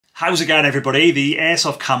How's it going, everybody? The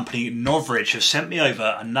Airsoft company Novritsch have sent me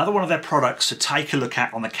over another one of their products to take a look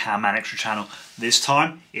at on the Camman Extra channel. This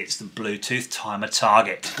time it's the Bluetooth Timer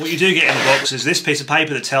Target. What you do get in the box is this piece of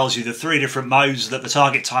paper that tells you the 3 different modes that the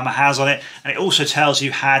target timer has on it, and it also tells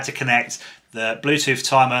you how to connect the Bluetooth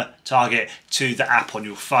Timer Target to the app on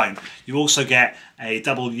your phone. You also get a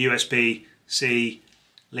double USB-C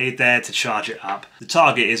lead there to charge it up. The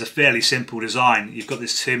target is a fairly simple design. You've got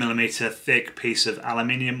this 2mm thick piece of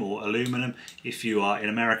aluminium or aluminum if you are in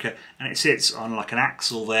America, and it sits on like an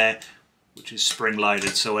axle there which is spring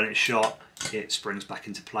loaded, so when it's shot it springs back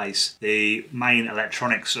into place. The main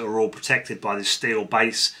electronics are all protected by this steel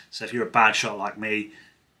base, so if you're a bad shot like me,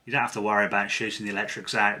 you don't have to worry about shooting the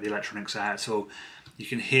electronics out at all. You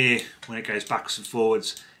can hear when it goes backwards and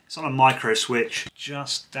forwards. It's on a micro switch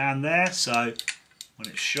just down there, so when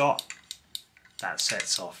it's shot, that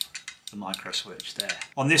sets off the micro switch there.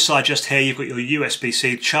 On this side just here, you've got your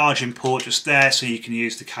USB-C charging port just there, so you can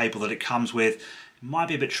use the cable that it comes with. It might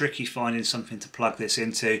be a bit tricky finding something to plug this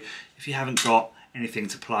into. If you haven't got anything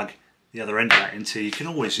to plug the other end of that into, you can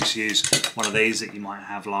always just use one of these that you might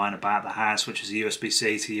have lying about the house, which is a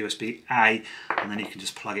USB-C to USB-A, and then you can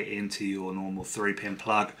just plug it into your normal 3-pin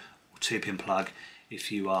plug or 2-pin plug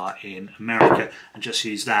if you are in America, and just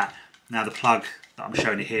use that. Now the plug that I'm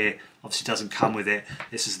showing you here obviously doesn't come with it.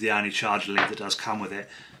 This is the only charger lead that does come with it,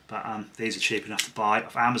 but these are cheap enough to buy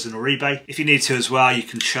off Amazon or eBay. If you need to as well, you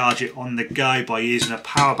can charge it on the go by using a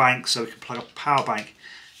power bank, so we can plug a power bank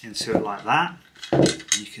into it like that.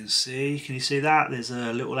 You can see, can you see that? There's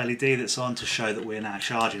a little LED that's on to show that we're now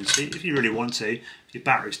charging. So if you really want to, if your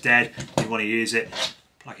battery's dead, you want to use it,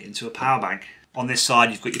 plug it into a power bank. On this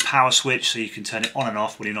side you've got your power switch, so you can turn it on and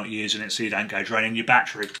off when you're not using it, so you don't go draining your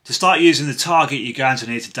battery. To start using the target, you're going to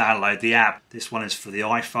need to download the app. This one is for the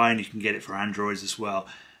iPhone, you can get it for Androids as well.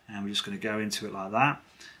 And we're just going to go into it like that,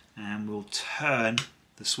 and we'll turn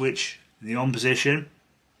the switch in the on position,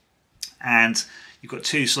 and you've got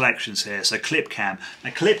 2 selections here. So clip cam.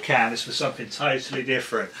 Now clip cam is for something totally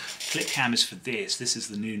different. Clip cam is for this. This is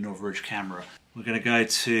the new Novritsch camera. We're going to go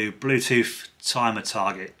to Bluetooth Timer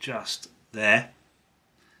Target just there,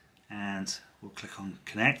 and we'll click on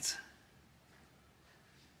connect,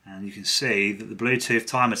 and you can see that the Bluetooth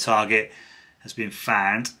Timer Target has been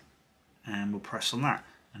found, and we'll press on that,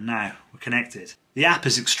 and now we're connected. The app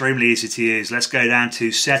is extremely easy to use. Let's go down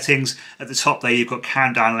to settings. At the top there you've got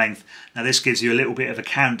countdown length. Now this gives you a little bit of a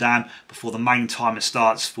countdown before the main timer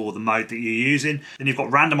starts for the mode that you're using. Then you've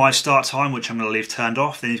got randomized start time, which I'm going to leave turned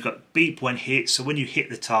off. Then you've got beep when hit, so when you hit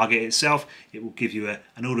the target itself it will give you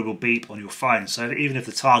an audible beep on your phone. So that even if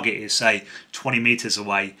the target is say 20 meters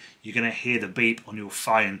away, you're going to hear the beep on your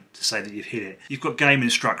phone to say that you've hit it. You've got game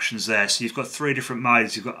instructions there, so you've got 3 different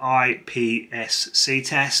modes. You've got IPSC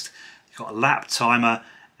test, you've got a lap timer,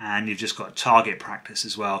 and you've just got target practice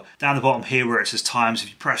as well. Down the bottom here where it says times, if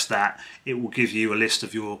you press that, it will give you a list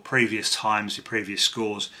of your previous times, your previous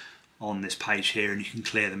scores on this page here, and you can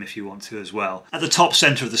clear them if you want to as well. At the top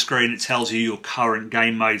center of the screen it tells you your current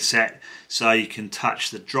game mode set, so you can touch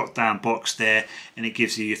the drop down box there and it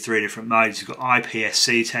gives you your 3 different modes. You've got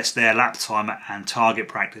IPSC test there, lap timer, and target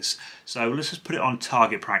practice. So let's just put it on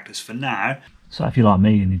target practice for now. So if you're like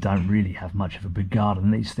me and you don't really have much of a big garden,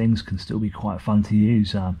 these things can still be quite fun to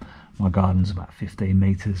use. My garden's about 15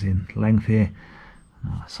 meters in length here,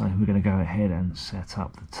 so we're going to go ahead and set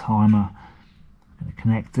up the timer. I'm going to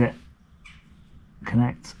connect it.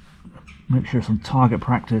 Connect, make sure it's on target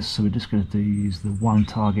practice, so we're just going to use the one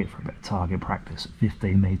target for a bit of target practice at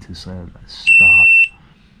 15 meters. So let's start.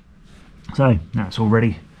 So now it's all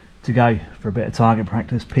ready to go for a bit of target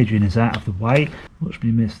practice. Pigeon is out of the way. Watch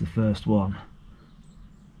me miss the first one.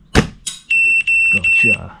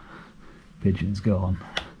 Gotcha. Pigeon's gone.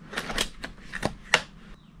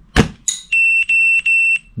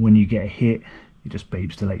 When you get a hit, it just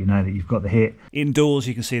beeps to let you know that you've got the hit. Indoors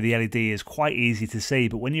you can see the LED is quite easy to see,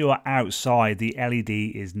 but when you are outside the LED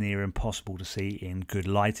is near impossible to see in good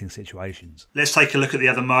lighting situations. Let's take a look at the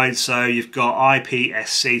other modes. So you've got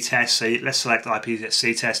IPSC test, so let's select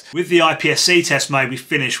IPSC test. With the IPSC test mode we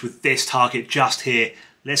finish with this target just here.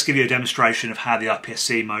 Let's give you a demonstration of how the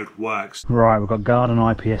IPSC mode works. Right, we've got garden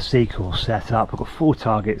IPSC course set up. I've got 4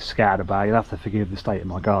 targets scattered about. You'll have to forgive the state of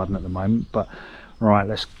my garden at the moment, but right,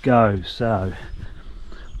 let's go. So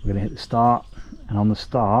we're going to hit the start, and on the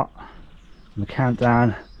start, on the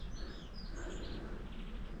countdown,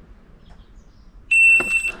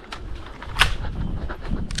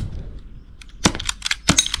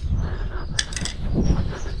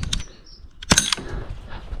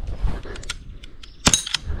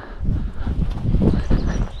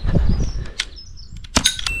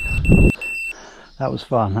 That was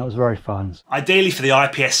fun. That was very fun. Ideally for the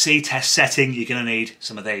IPSC test setting, you're going to need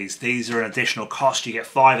some of these. These are an additional cost. You get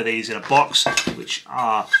 5 of these in a box, which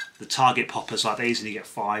are the target poppers like these, and you get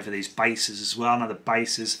 5 of these bases as well. Now the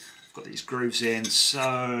bases have got these grooves in,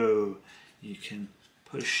 so you can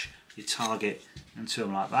push your target into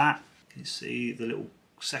them like that. You see the little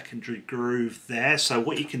secondary groove there. So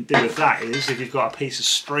what you can do with that is, if you've got a piece of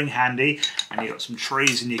string handy and you've got some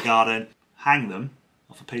trees in your garden, hang them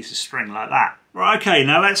off a piece of string like that. Right, okay,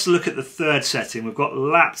 now let's look at the third setting. We've got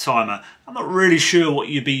lap timer. I'm not really sure what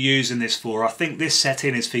you'd be using this for. I think this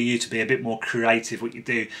setting is for you to be a bit more creative what you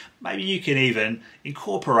do. Maybe you can even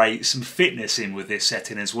incorporate some fitness in with this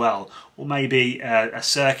setting as well. Or maybe a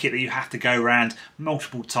circuit that you have to go around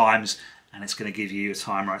multiple times and it's going to give you a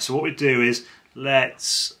time right. So what we do is,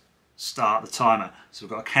 let's start the timer. So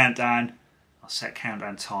we've got a countdown. I'll set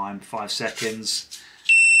countdown time, 5 seconds.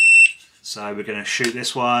 So we're going to shoot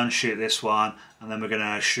this one, and then we're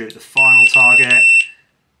going to shoot the final target.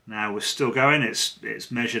 Now we're still going.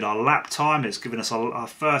 It's measured our lap time. It's given us our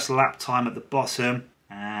first lap time at the bottom,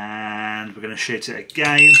 and we're going to shoot it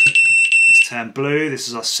again. It's turned blue. This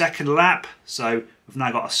is our second lap. So we've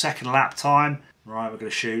now got a second lap time. Right, we're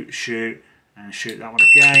going to shoot, and shoot that one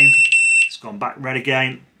again. It's gone back red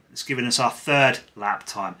again. It's given us our third lap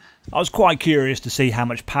time. I was quite curious to see how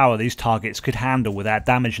much power these targets could handle without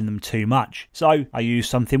damaging them too much, so I used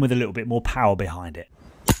something with a little bit more power behind it.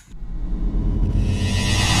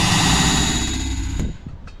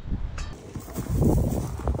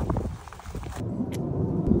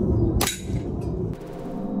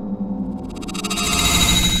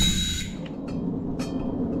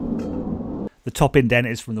 The top indent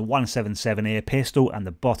is from the 177 ear pistol and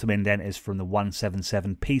the bottom indent is from the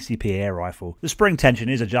 177 PCP air rifle. The spring tension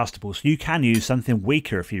is adjustable, so you can use something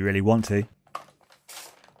weaker if you really want to.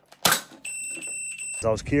 I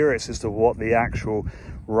was curious as to what the actual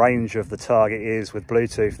range of the target is with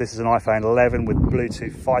Bluetooth. This is an iPhone 11 with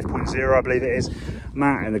Bluetooth 5.0, I believe it is. I'm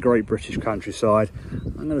out in the great British countryside.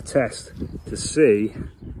 I'm going to test to see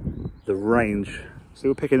the range. So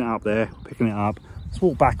we're picking it up there, picking it up. Let's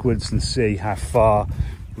walk backwards and see how far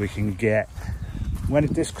we can get. When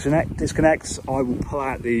it disconnects, I will pull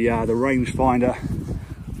out the range finder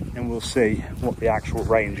and we'll see what the actual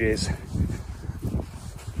range is.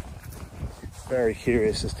 Very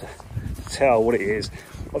curious as to tell what it is.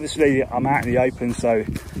 Obviously, I'm out in the open, so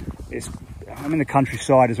I'm in the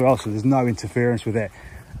countryside as well, so there's no interference with it.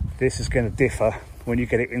 This is going to differ when you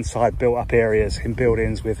get it inside built-up areas in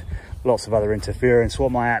buildings with lots of other interference.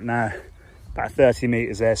 What am I at now? About 30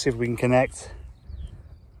 meters there. See if we can connect.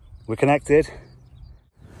 We're connected.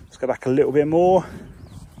 Let's go back a little bit more.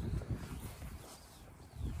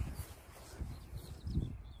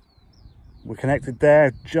 We're connected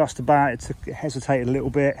there, just about. It hesitated a little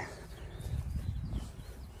bit.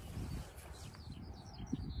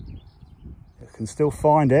 It can still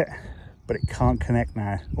find it, but it can't connect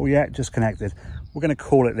now. Oh yeah, just connected. We're going to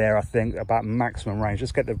call it there, I think, about maximum range.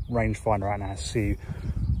 Let's get the rangefinder out now, see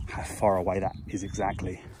how far away that is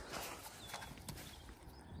exactly.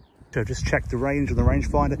 So just check the range on the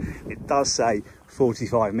rangefinder. It does say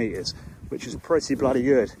 45 meters, which is pretty bloody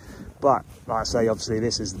good. But like I say, obviously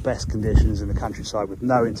this is the best conditions in the countryside with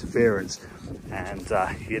no interference, and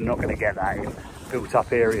you're not going to get that in built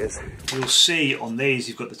up areas. You'll see on these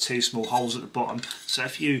you've got the 2 small holes at the bottom, so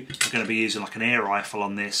if you are going to be using like an air rifle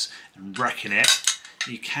on this and wrecking it,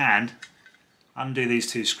 you can undo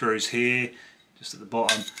these 2 screws here just at the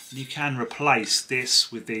bottom. You can replace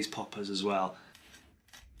this with these poppers as well.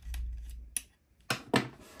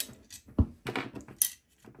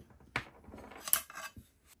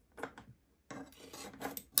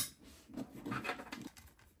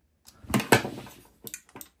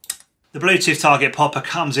 The Bluetooth target popper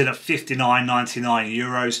comes in at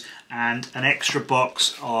 €59.99, and an extra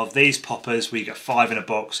box of these poppers, we get 5 in a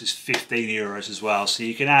box, is €15 as well. So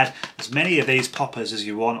you can add as many of these poppers as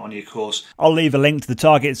you want on your course. I'll leave a link to the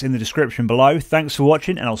targets in the description below. Thanks for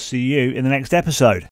watching, and I'll see you in the next episode.